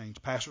keychains.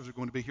 Pastors are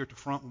going to be here at the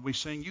front when we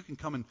sing. You can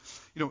come and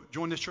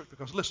join this church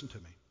because listen to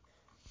me.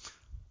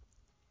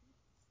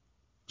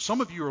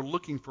 Some of you are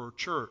looking for a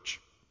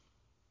church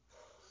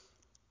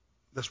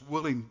that's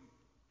willing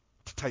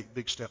to take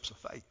big steps of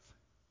faith.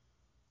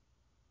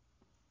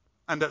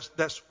 And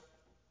that's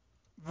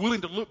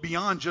willing to look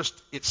beyond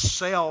just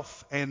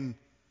itself and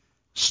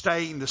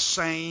staying the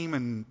same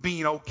and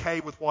being okay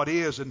with what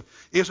is and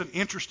isn't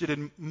interested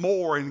in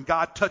more and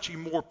God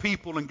touching more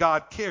people and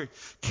God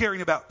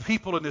caring about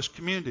people in this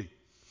community.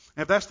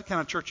 And if that's the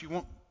kind of church you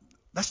want,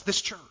 that's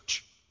this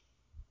church.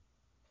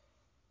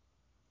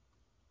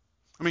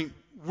 I mean,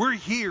 we're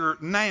here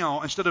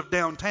now instead of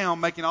downtown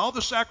making all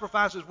the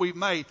sacrifices we've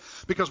made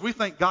because we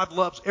think God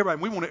loves everybody.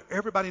 And we want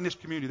everybody in this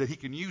community that He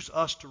can use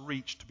us to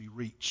reach to be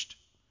reached.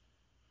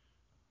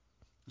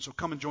 And so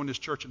come and join this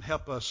church and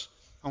help us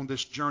on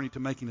this journey to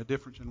making a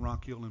difference in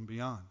Rock Hill and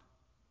beyond.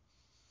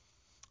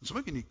 And some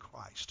of you need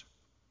Christ.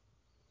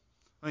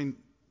 I mean,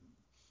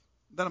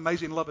 that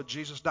amazing love of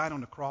Jesus dying on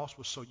the cross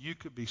was so you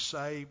could be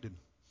saved. And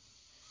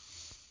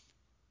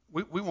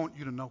we want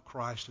you to know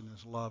Christ and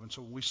His love. And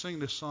so when we sing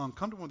this song,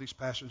 come to one of these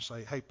pastors and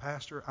say, hey,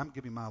 Pastor, I'm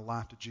giving my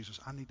life to Jesus.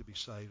 I need to be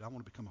saved. I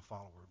want to become a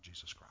follower of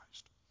Jesus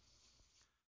Christ.